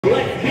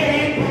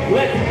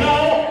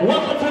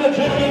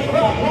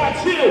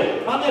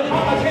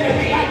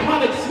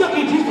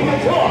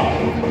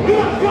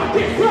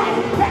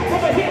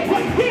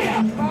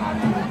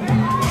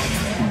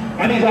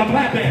bodies are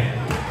clapping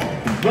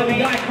with the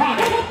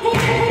iconic.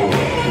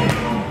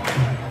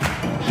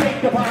 Shake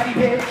the body,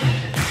 bitch.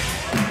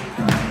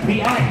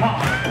 The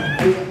icon.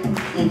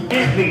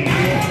 Envy.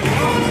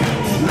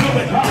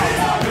 Louboutin.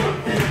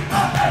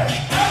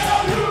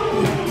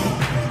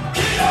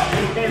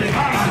 And the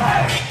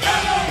icon.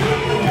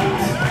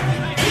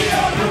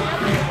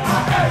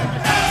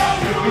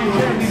 New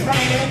Jersey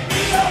finest.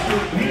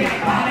 The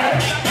iconic.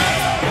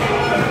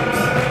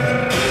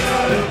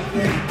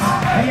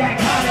 The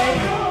iconic.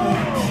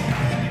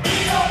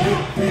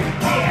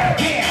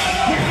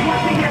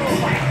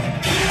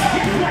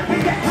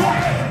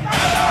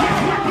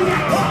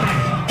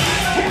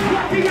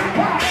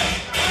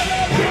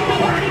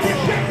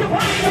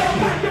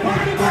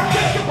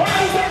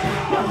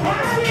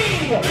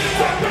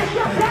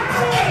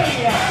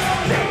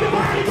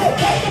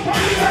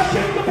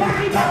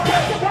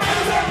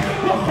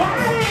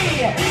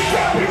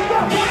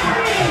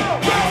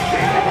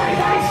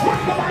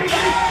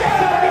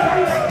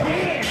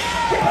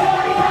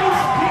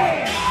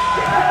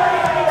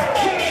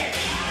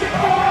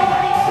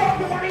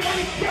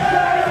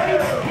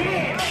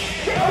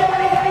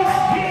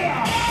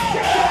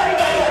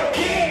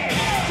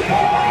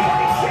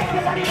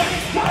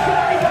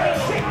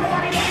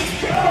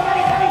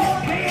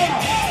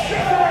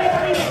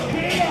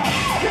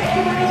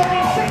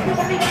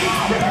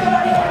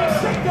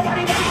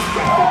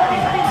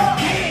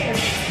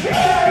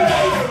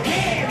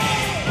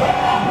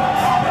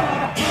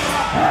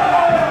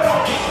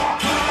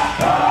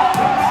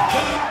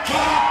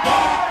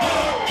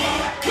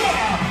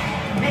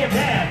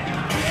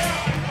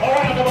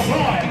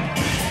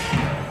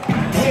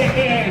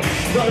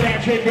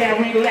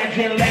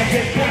 Legendary,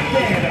 legend,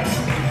 captain.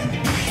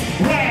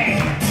 Wang,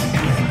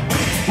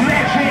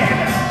 legend.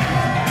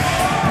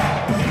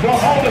 The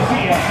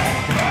overseer.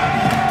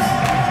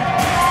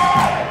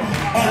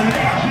 A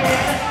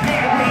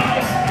legendary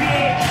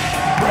bitch.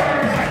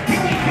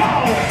 Here we go.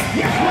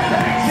 Yes, what the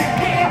legend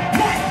did.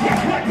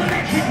 Yes, what the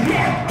legend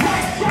did.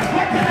 Yes,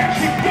 what the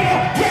legend did.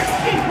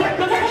 Yes, what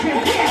the legend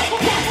did.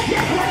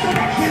 Yes, what the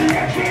legend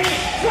legend.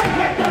 What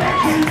the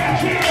legend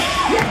legend.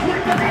 Yes,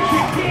 what the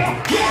legend did.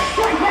 Yes,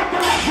 what the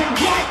legend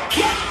what?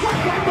 Yes, what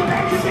the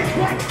legend is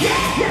what?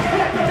 Yes,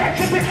 what the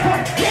legend is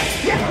what?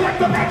 Yes, what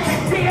the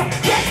legend did.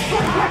 Yes,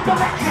 what the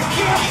legend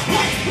did.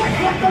 Yes,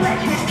 what the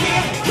legend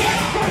did.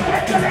 Yes,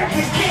 what the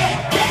legend did.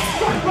 Yes,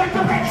 what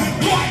the legend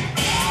what?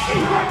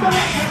 Is what the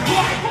legend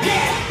what?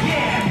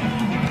 Yeah.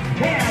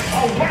 Hands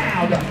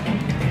around.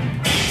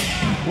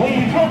 When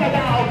you talk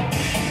about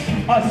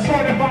a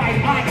certified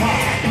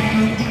icon,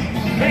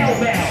 Bell,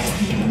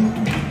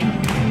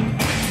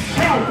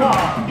 Alpha,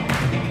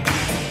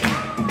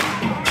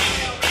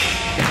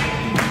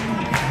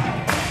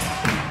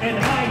 an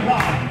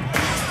icon,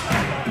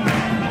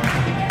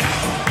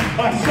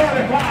 a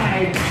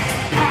certified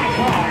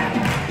icon.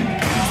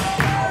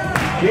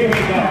 Here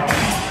we go.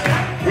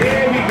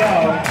 Here we go.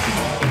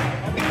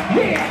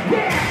 Yeah.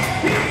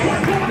 Here's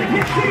what's gonna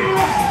get you.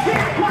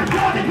 Here's what's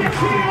gonna get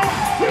you.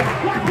 Here's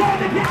what's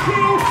gonna get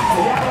you.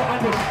 Oh, y'all don't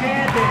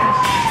understand this.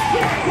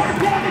 Here's what's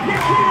gonna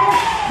get you.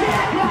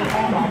 Here's what.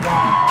 Oh my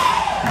God.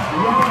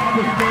 You don't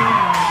understand.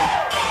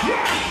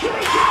 Yeah, here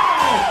we go.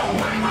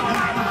 Oh my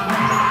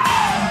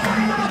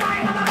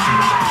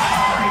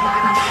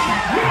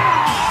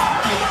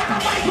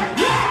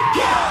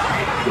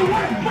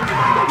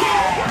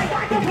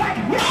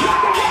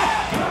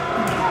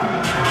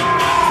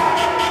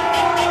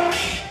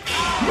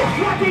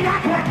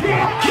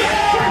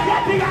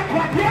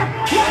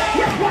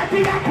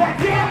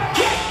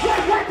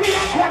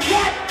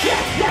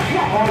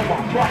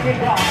fucking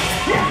God.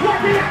 Yes, what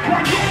the aqua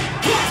did.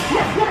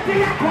 Yes, what the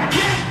aqua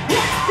did.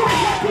 Yes,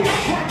 what the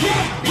aqua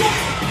did.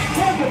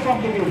 Turn the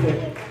fucking music.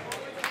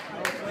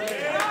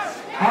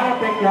 I don't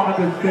think y'all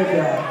understood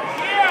that.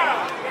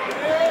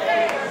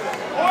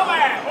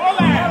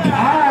 I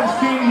have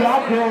seen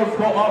y'all girls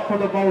go up for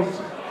the most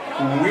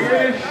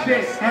weirdest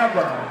shit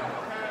ever.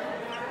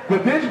 The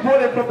bitch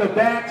brought it from the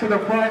back to the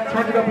front,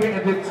 turned it up here,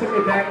 and then took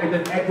it back and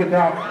then exited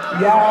out.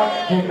 Y'all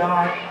do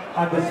not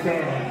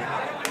understand.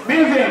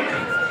 Music!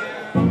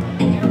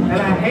 And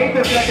I hate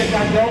the fact that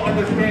I don't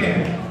understand.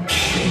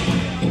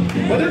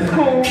 But it's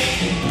cool.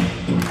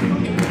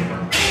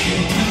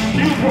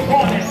 New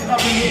performance of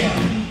the year.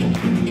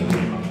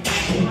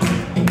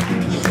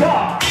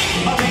 Star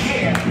of the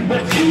year. The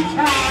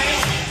 2-time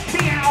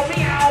meow,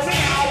 meow,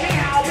 meow,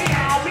 meow,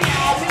 meow,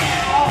 meow,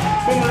 meow.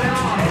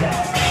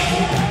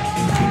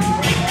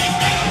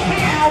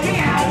 Meow,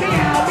 meow,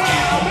 meow,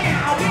 meow,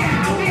 meow, meow,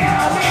 meow, meow,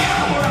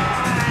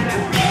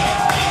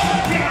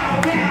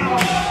 meow.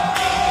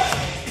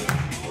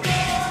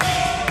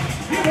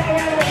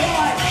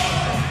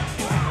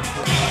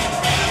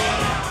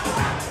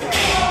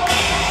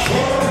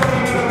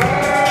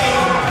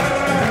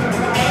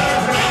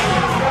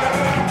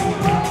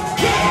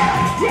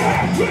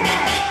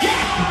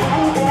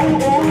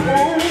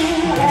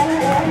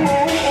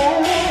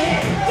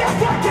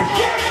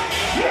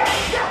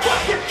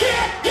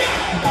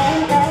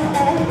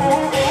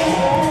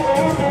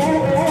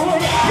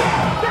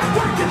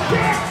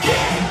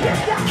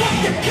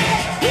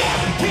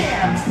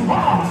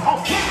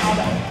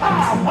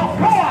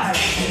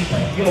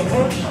 your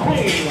first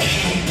queen.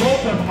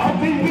 Both of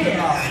up in here.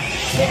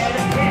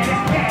 Head.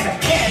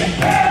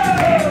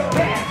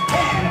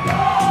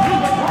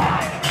 Move it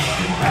right.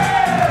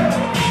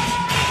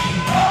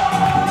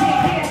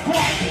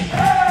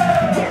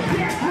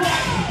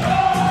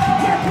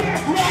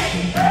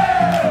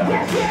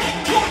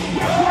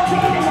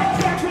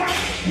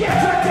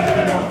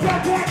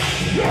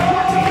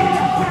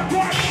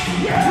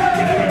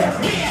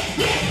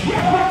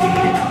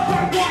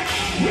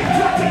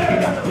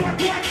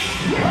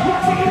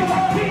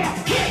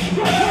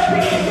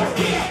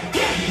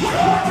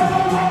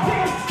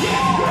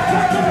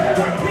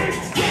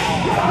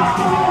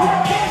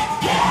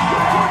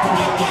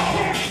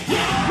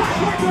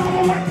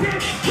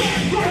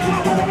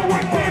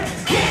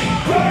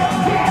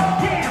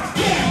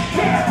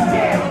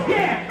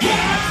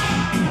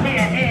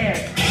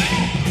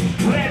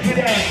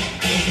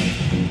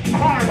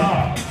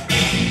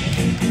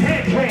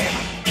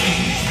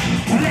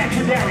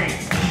 Legendary,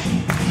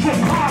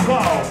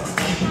 Chicago,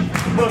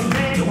 the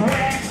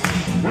Midwest,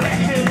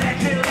 legend.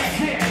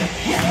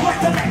 Yes, what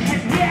the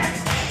legend, yes.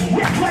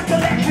 Yes, what the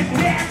legend,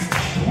 yes.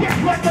 Yes,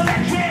 what the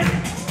legend.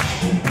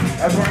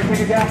 That's where I take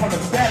it down from the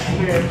steps,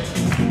 bitch.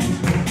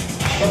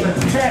 From the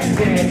steps,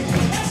 bitch.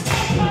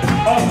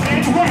 Of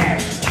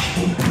Midwest,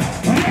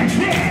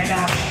 legend.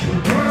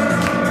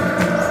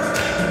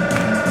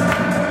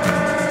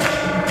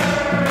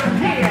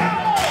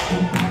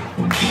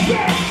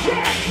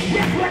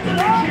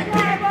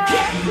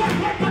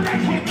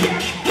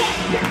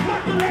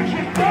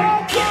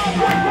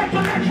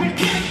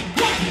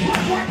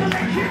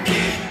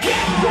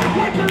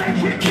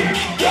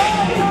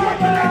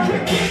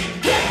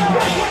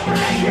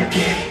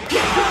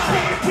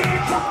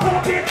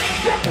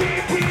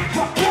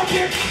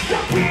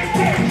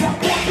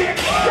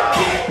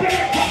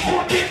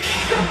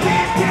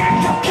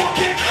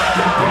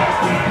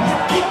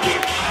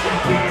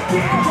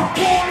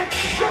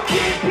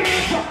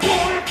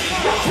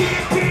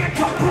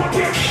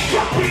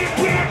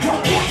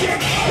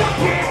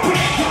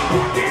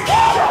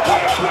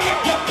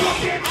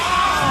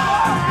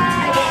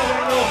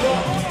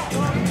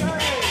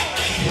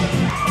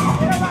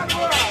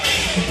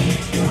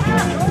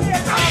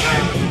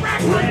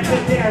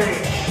 Legendary,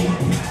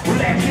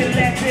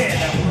 legend.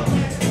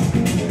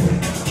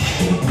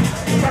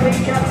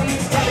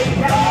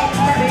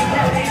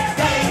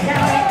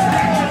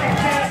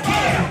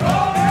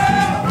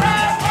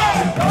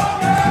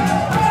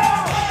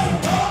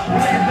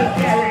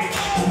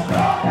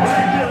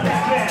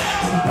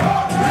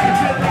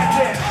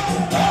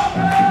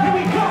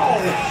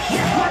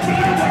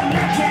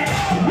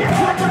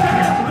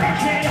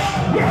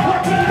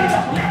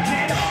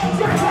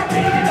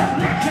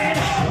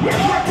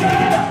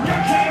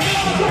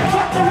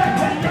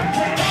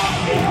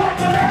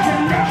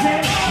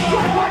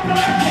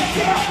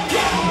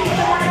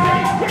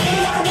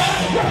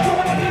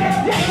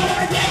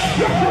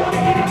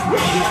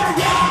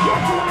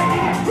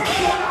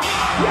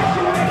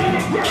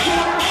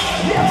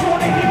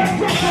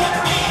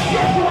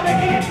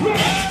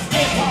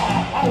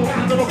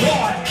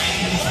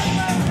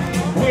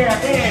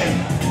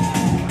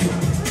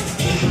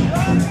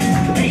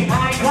 The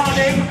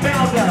iconic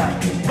founder,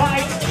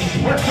 Mike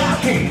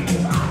Versace.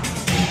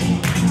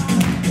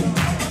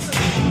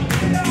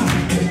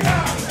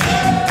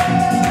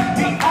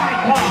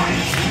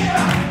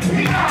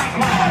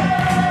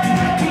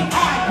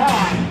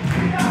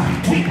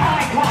 The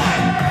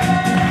icon.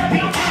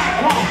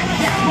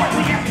 Yes, what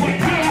we did.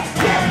 Yes,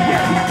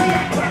 what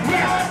we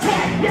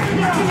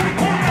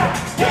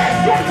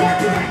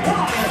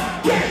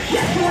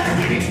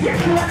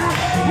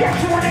Yes,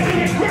 you wanna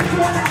eat it, yes, you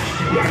wanna.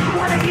 Yes, you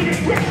wanna eat it,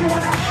 yes, you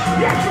wanna.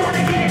 Yes, you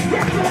wanna eat it,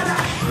 yes, you wanna.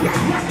 Yes,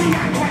 what the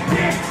act like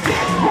this.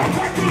 Yes,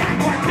 what the act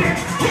like this.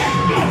 Yes,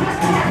 eat what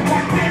the act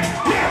like this.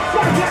 Yes,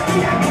 what the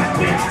act like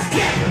this.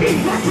 Yes, eat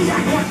what the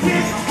act like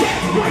this.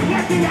 Yes, what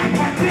the act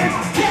like this.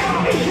 Yes,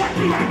 eat what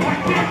the act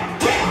like this.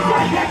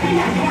 Yes, what the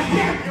act like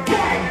this.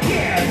 Right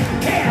here,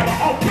 hell,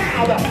 oh,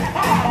 proud,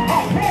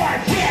 oh, boy,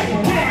 yes,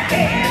 we're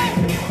in.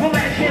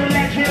 Legend,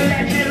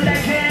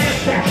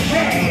 that's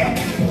me.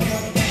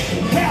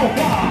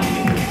 Alpha,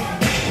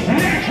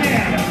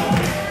 legend,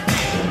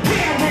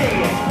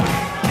 Gary,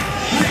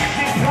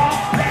 legend walk,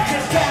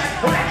 legend start,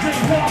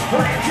 legend walk,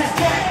 legend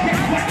start,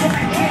 yes, what the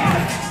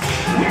legend,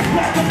 yes,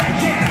 what the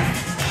legend,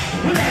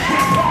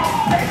 legend walk,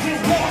 legend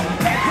start,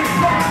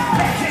 legend walk,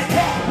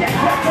 yes,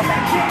 what the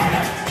legend,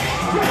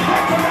 yes,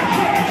 what the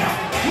legend,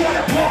 you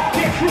wanna walk,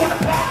 yes, you wanna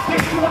walk,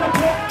 yes, you wanna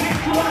walk, yes,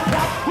 you wanna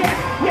walk,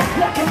 yes,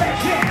 what the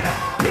legend,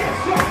 yes,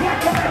 what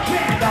the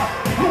legend,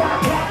 you wanna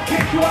walk,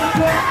 yes, you wanna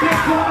walk,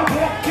 yes, you wanna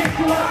walk. Yes,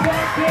 you wanna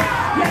walk it,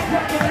 yes,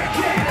 what the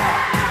legend,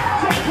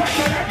 just what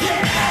the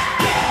legend,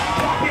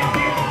 pop it,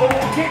 bitch, or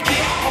walk it,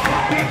 bitch, or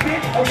pop it,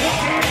 bitch, or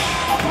walk it.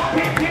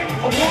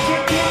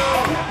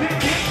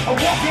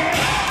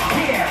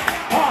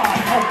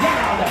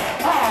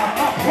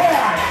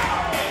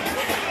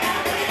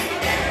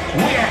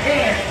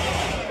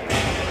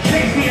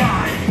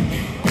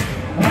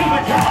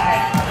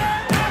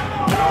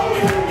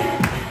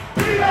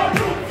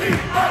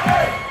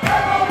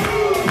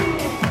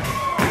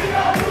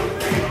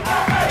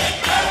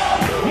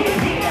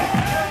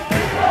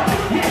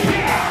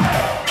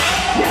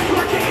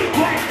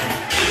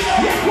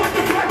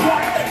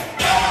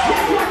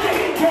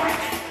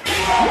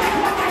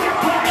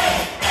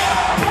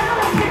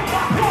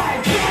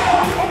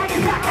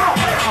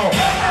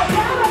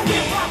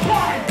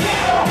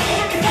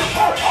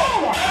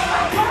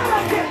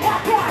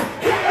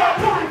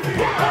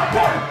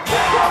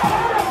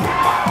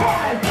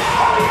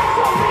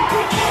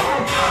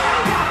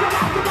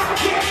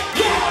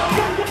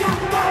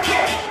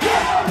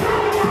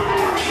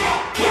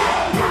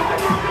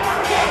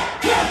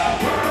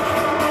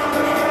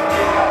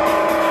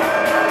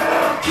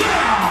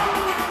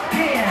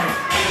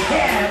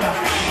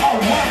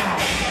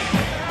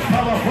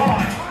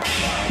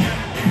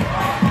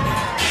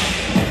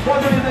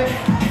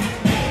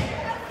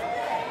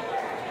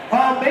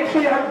 Make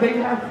sure they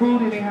have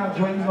food and they have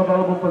drinks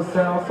available for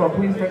sale, so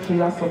please make sure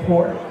y'all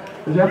support.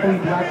 It's definitely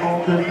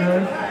black-owned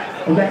business.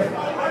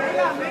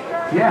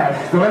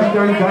 Yes, the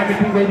legendary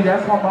by-Rell,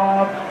 that's my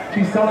mom.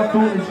 She's selling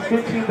food, it's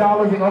 $15.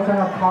 They also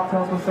have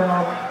cocktails for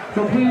sale.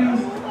 So please,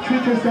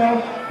 treat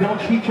yourself, don't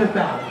cheat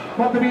yourself.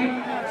 Want to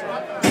be?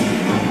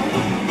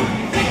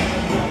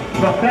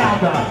 The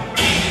founder,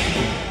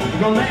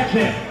 the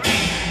legend,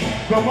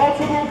 the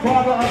multiple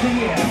father of the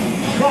year,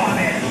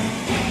 Garnet,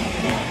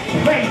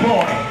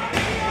 Playboy.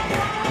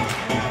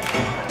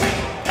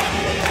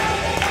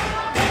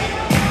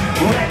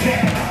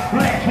 Legend,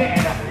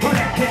 legend,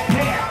 legend,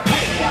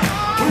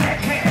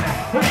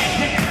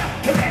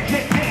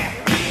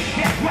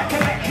 yes, what the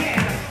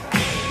legend,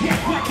 yes,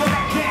 what the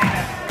legend,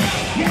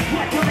 yes,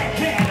 what the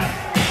legend,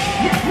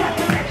 yes, what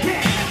the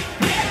legend,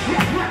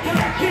 yes, what the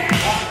legend,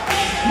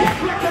 yes,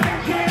 what the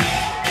legend.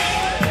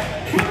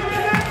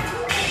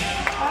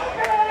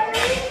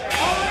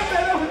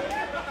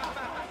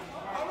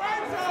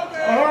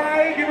 All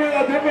right, give it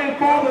a different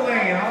forward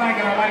lane. I like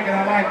it, I like it, I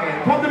like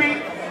it. Come to me.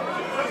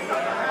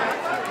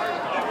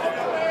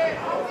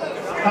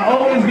 I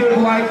always give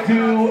life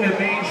to and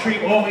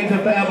mainstream always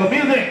and forever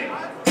music.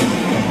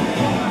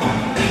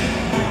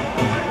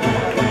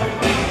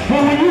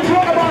 But when you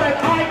talk about an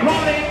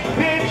iconic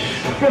bitch,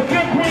 the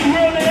fifth queen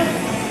realness,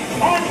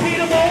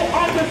 unbeatable,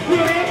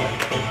 undisputed,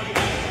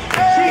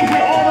 she's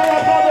the owner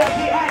of mother of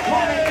the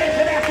iconic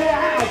international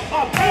house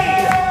of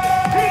P.T.2.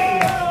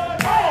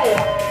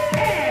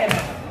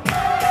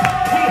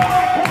 The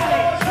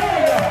iconic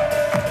Taylor.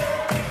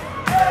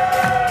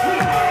 The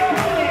iconic.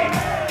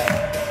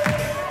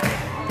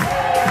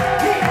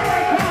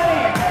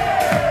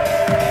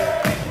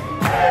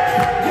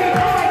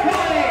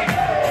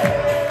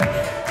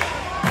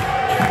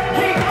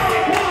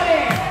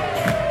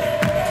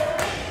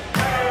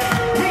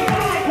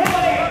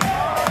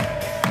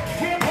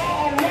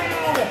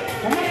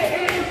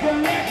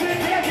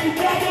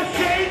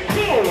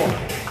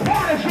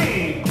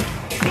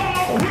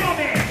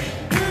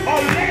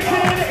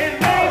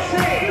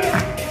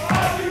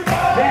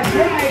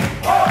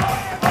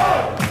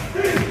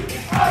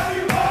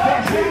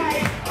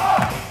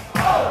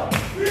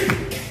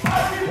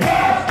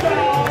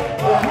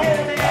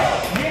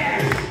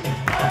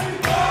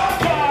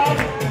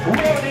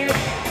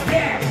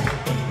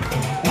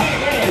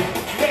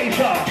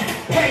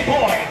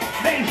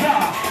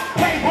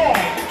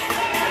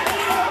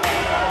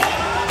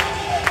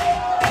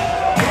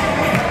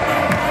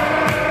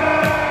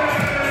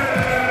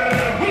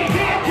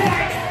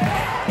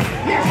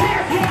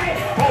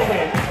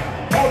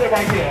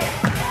 Right there.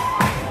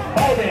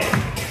 Hold it.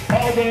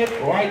 Hold it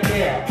right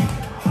there.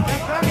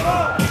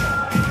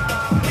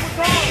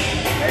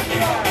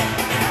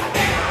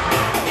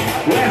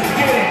 Let's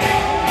get it.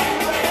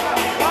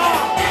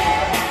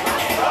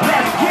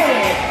 Let's get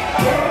it.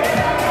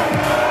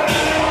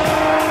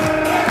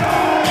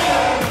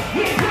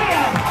 Yeah,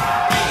 yeah.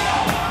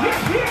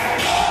 Yes,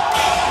 yes.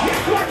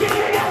 Yes, what you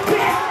need up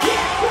there.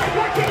 Yes,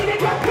 what you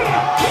need up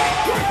there.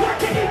 Yes,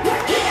 what you need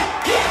up there.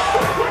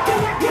 Yes, what you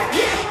need up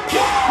there.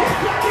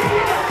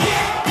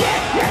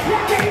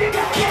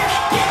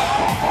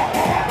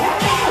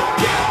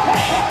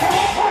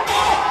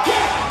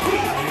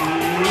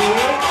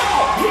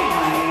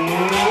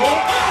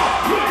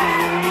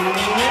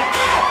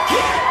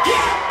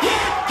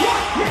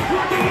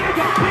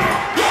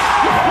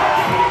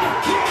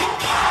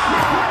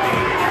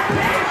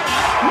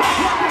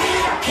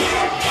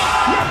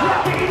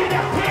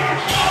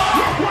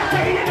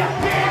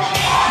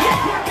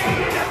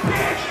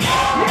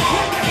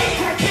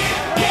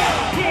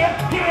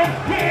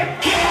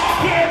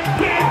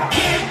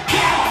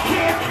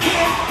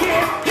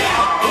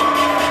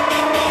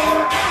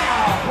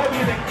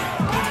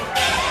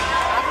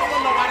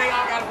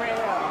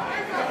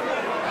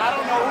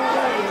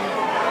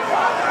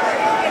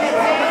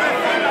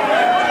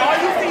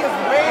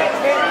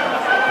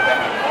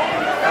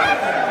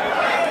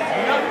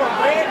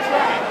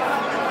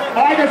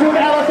 Alright, this is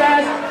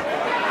LSS.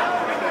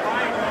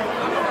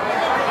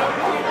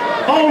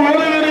 Oh,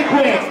 really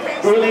quick.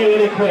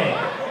 Really quick.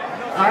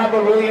 I have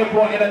a really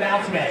important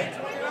announcement.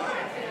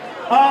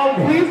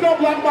 Please don't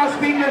block my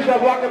speakers. You're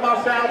blocking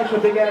my sound with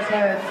your big ass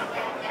heads.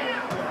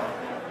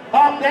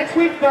 Next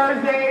week,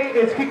 Thursday,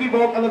 is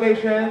KiKiVIDz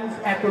Elevations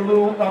at the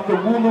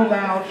Wulu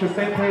Lounge, the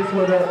same place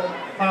where the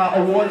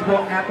awards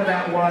book after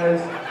that was.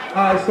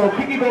 So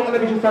KiKiVIDz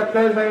Elevations start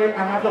Thursday.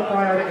 I have the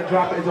flyer, I can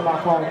drop it into my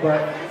phone,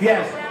 but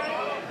yes,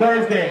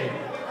 Thursday.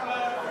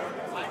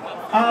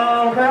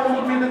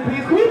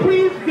 Please, can we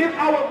please give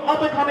our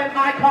up-and-coming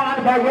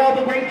icon by Rell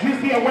the Great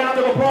Juicy a round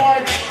of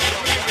applause?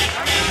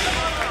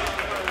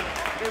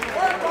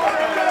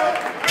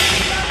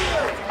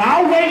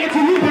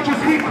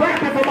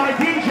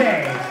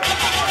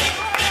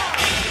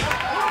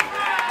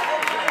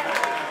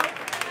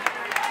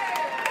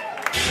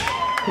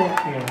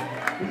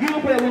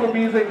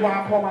 why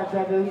I call my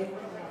judges